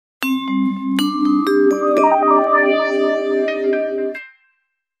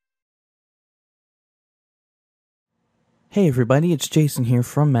Hey everybody, it's Jason here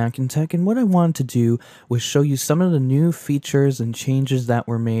from Mac and Tech, and what I wanted to do was show you some of the new features and changes that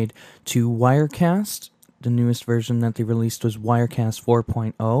were made to Wirecast. The newest version that they released was Wirecast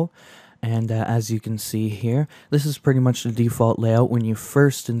 4.0, and as you can see here, this is pretty much the default layout when you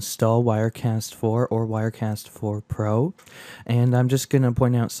first install Wirecast 4 or Wirecast 4 Pro. And I'm just going to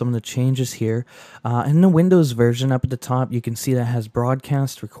point out some of the changes here. In the Windows version, up at the top, you can see that has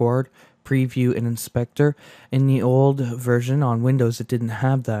Broadcast, Record, Preview, and Inspector. In the old version on Windows, it didn't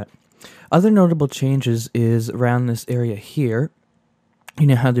have that. Other notable changes is around this area here. You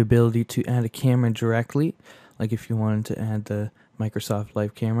now have the ability to add a camera directly, like if you wanted to add the Microsoft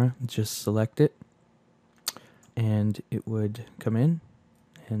Live camera, just select it and it would come in,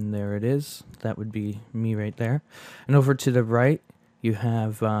 and there it is. That would be me right there. And over to the right you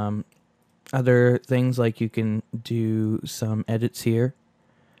have other things, like you can do some edits here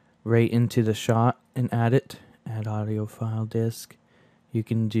right into the shot and add audio file disk. You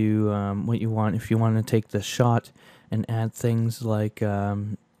can do what you want. If you want to take the shot and add things like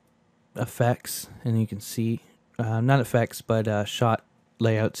effects, and you can see not effects but shot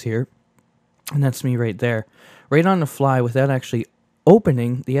layouts here, and that's me right there, right on the fly without actually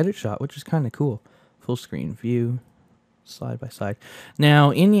opening the edit shot, which is kind of cool. Full screen view, side by side. Now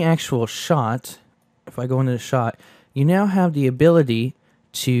in the actual shot, if I go into the shot, you now have the ability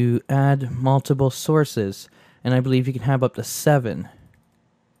to add multiple sources, and I believe you can have up to 7.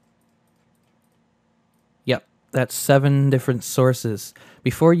 Yep, that's 7 different sources.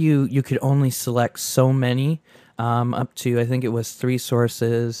 Before you could only select so many, up to, I think it was 3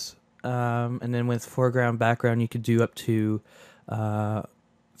 sources, and then with foreground background you could do up to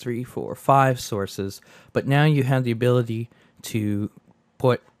 3, 4, 5 sources. But now you have the ability to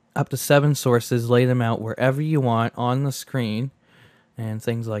put up to 7 sources, lay them out wherever you want on the screen, and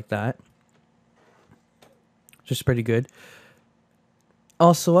things like that. Just pretty good.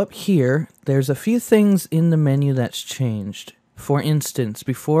 Also up here, there's a few things in the menu that's changed. For instance,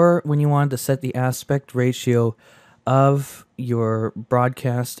 before, when you wanted to set the aspect ratio of your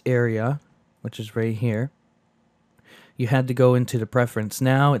broadcast area, which is right here, you had to go into the preference.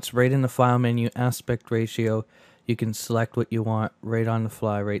 Now it's right in the file menu, aspect ratio. You can select what you want right on the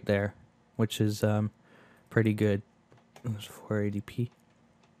fly right there, which is pretty good. It's 480p.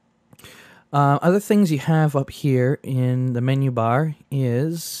 Other things you have up here in the menu bar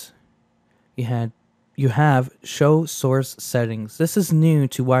is you have show source settings. This is new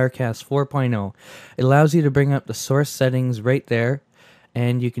to Wirecast 4.0. It allows you to bring up the source settings right there,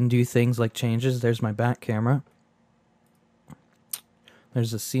 and you can do things like changes. There's my back camera.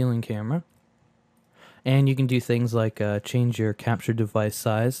 There's the ceiling camera. And you can do things like change your capture device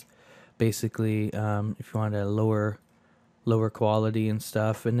size. Basically, if you want a lower quality and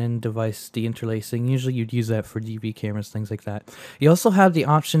stuff, and then device deinterlacing. Usually you'd use that for DV cameras, things like that. You also have the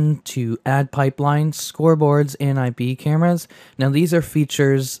option to add pipelines, scoreboards, and IP cameras. Now these are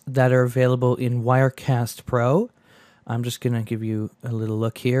features that are available in Wirecast Pro. I'm just going to give you a little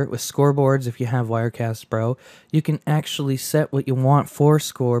look here. With scoreboards, if you have Wirecast Pro, you can actually set what you want for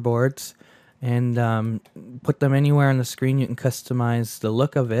scoreboards and put them anywhere on the screen. You can customize the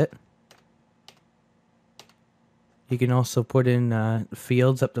look of it. You can also put in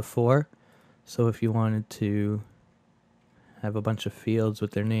fields up to 4. So if you wanted to have a bunch of fields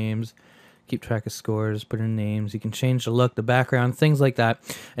with their names, keep track of scores, put in names, you can change the look, the background, things like that.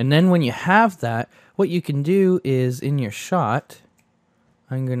 And then when you have that, what you can do is in your shot,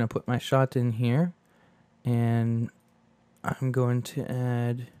 I'm going to put my shot in here, and I'm going to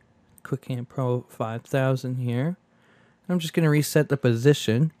add QuickCam Pro 5000 here. I'm just going to reset the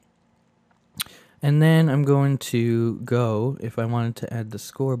position. And then I'm going to go, if I wanted to add the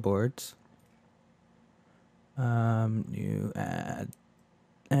scoreboards, new add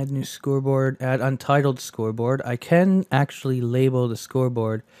new scoreboard, add untitled scoreboard. I can actually label the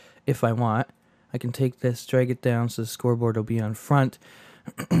scoreboard if I want. I can take this, drag it down so the scoreboard will be on front.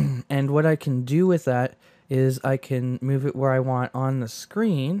 And what I can do with that is I can move it where I want on the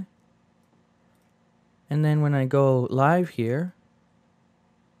screen. And then when I go live here,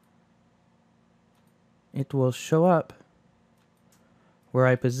 it will show up where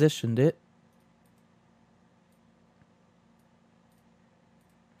I positioned it.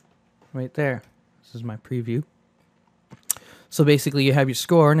 Right there. This is my preview. So basically you have your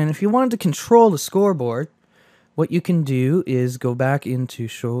score, and then if you wanted to control the scoreboard, what you can do is go back into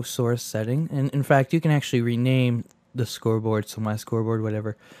show source setting, and in fact you can actually rename the scoreboard, so my scoreboard,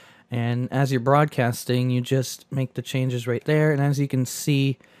 whatever. And as you're broadcasting, you just make the changes right there, and as you can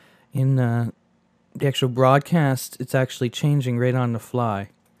see in the actual broadcast, it's actually changing right on the fly.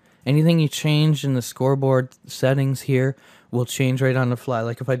 Anything you change in the scoreboard settings here will change right on the fly.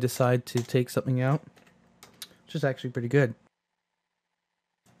 Like if I decide to take something out, which is actually pretty good.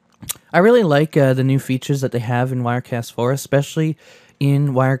 I really like the new features that they have in Wirecast 4, especially in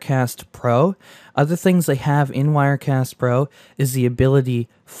Wirecast Pro. Other things they have in Wirecast Pro is the ability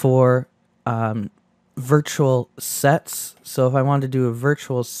for virtual sets. So if I want to do a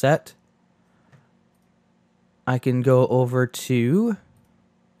virtual set, I can go over to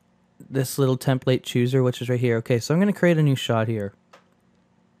this little template chooser, which is right here. Okay, so I'm going to create a new shot here.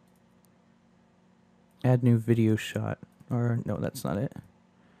 Add new video shot. Or, no, that's not it.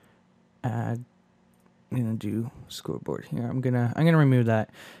 Add, I'm going to do scoreboard here. I'm going to remove that.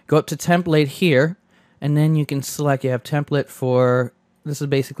 Go up to template here, and then you can select, you have template for, this is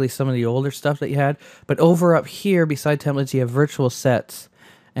basically some of the older stuff that you had, but over up here beside templates you have virtual sets.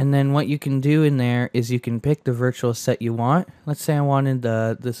 And then what you can do in there is you can pick the virtual set you want. Let's say I wanted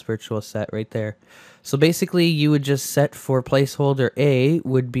this virtual set right there. So basically you would just set for placeholder A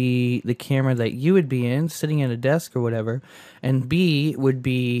would be the camera that you would be in, sitting at a desk or whatever, and B would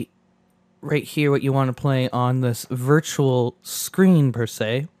be right here what you want to play on this virtual screen per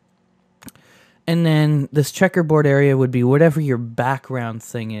se. And then this checkerboard area would be whatever your background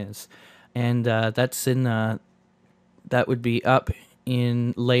thing is. And that's in that would be up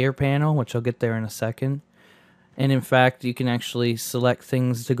in layer panel, which I'll get there in a second. And in fact, you can actually select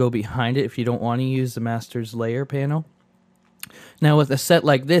things to go behind it if you don't want to use the master's layer panel. Now with a set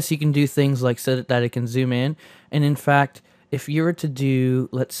like this, you can do things like set it that it can zoom in. And in fact, if you were to do,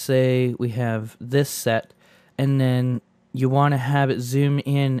 let's say we have this set, and then you want to have it zoom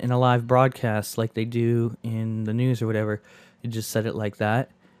in a live broadcast like they do in the news or whatever, you just set it like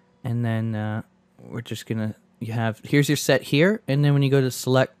that. And then we're just going to, here's your set here, and then when you go to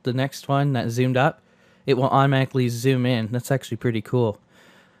select the next one that zoomed up, it will automatically zoom in. That's actually pretty cool.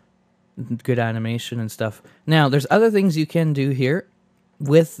 Good animation and stuff. Now, there's other things you can do here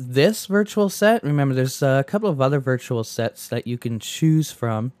with this virtual set. Remember, there's a couple of other virtual sets that you can choose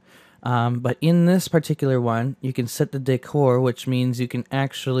from. But in this particular one, you can set the decor, which means you can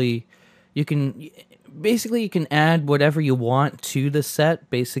actually, you can add whatever you want to the set,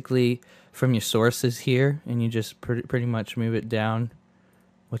 basically from your sources here, and you just pretty much move it down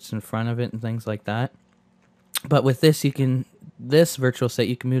what's in front of it and things like that. But with this, this virtual set,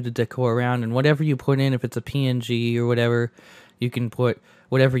 you can move the decor around, and whatever you put in, if it's a PNG or whatever, you can put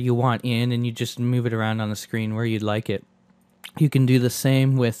whatever you want in, and you just move it around on the screen where you'd like it. You can do the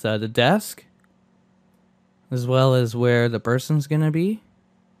same with the desk, as well as where the person's going to be.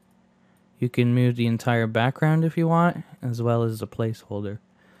 You can move the entire background if you want, as well as the placeholder.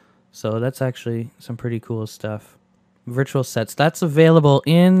 So that's actually some pretty cool stuff. Virtual sets, that's available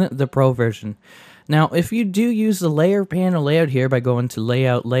in the Pro version. Now, if you do use the layer panel layout here by going to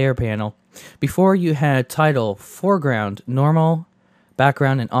Layout, Layer Panel, before you had title, foreground, normal,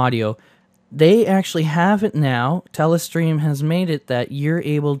 background, and audio. They actually have it now. Telestream has made it that you're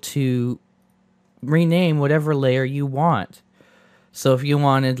able to rename whatever layer you want. So if you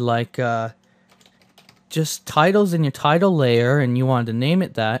wanted like just titles in your title layer and you wanted to name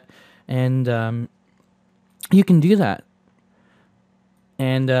it that, and you can do that.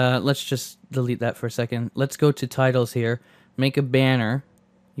 And let's just delete that for a second. Let's go to titles here. Make a banner.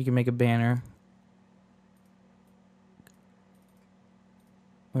 You can make a banner.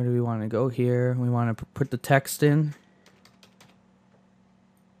 Where do we want to go here? We want to put the text in.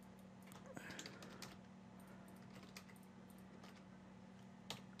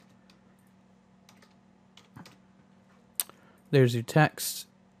 There's your text,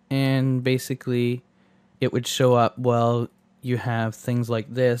 and basically it would show up while you have things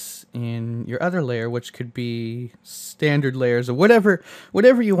like this in your other layer, which could be standard layers or whatever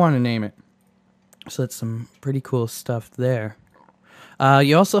you want to name it. So that's some pretty cool stuff there.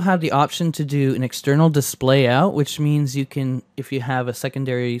 You also have the option to do an external display out, which means you can, if you have a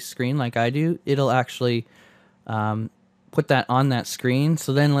secondary screen like I do, it'll actually put that on that screen.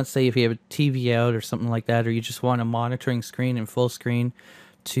 So then let's say if you have a TV out or something like that, or you just want a monitoring screen and full screen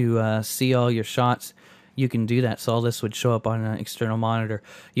to see all your shots, you can do that. So all this would show up on an external monitor.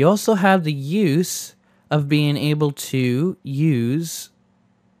 You also have the use of being able to use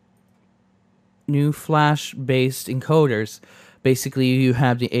new flash-based encoders. Basically, you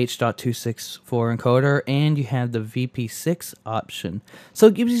have the H.264 encoder and you have the VP6 option. So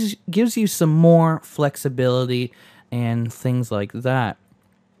it gives you some more flexibility and things like that.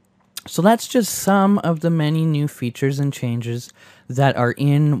 So that's just some of the many new features and changes that are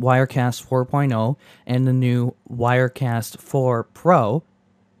in Wirecast 4.0 and the new Wirecast 4 Pro.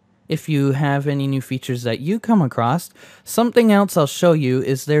 if you have any new features that you come across. Something else I'll show you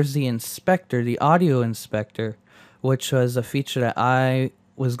is there's the inspector, the audio inspector, which was a feature that I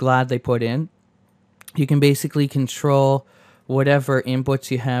was glad they put in. You can basically control whatever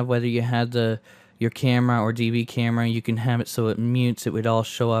inputs you have, whether you had your camera or DV camera. You can have it so it mutes. It would all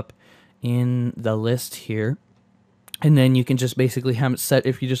show up in the list here. And then you can just basically have it set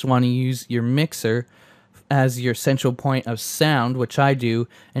if you just want to use your mixer as your central point of sound, which I do,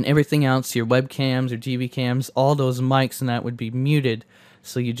 and everything else, your webcams or DV cams, all those mics and that would be muted.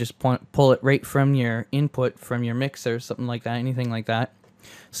 So you just pull it right from your input from your mixer, something like that, anything like that.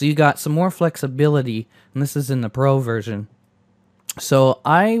 So you got some more flexibility, and this is in the Pro version. So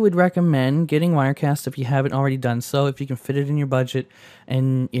I would recommend getting Wirecast if you haven't already done so, if you can fit it in your budget,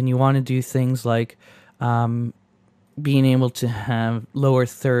 and you want to do things like being able to have lower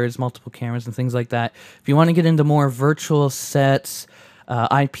thirds, multiple cameras, and things like that. If you want to get into more virtual sets,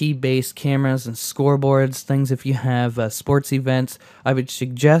 IP-based cameras and scoreboards, things if you have sports events, I would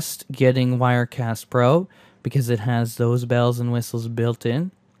suggest getting Wirecast Pro because it has those bells and whistles built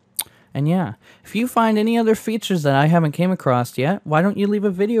in. And yeah, if you find any other features that I haven't came across yet, why don't you leave a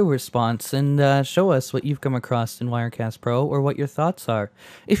video response and show us what you've come across in Wirecast Pro or what your thoughts are.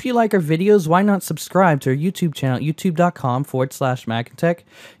 If you like our videos, why not subscribe to our YouTube channel, youtube.com/MacandTech.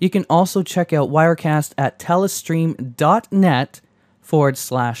 You can also check out Wirecast at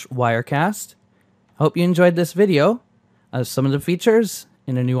telestream.net/Wirecast. Hope you enjoyed this video of some of the features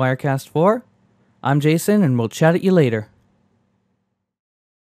in a new Wirecast 4. I'm Jason, and we'll chat at you later.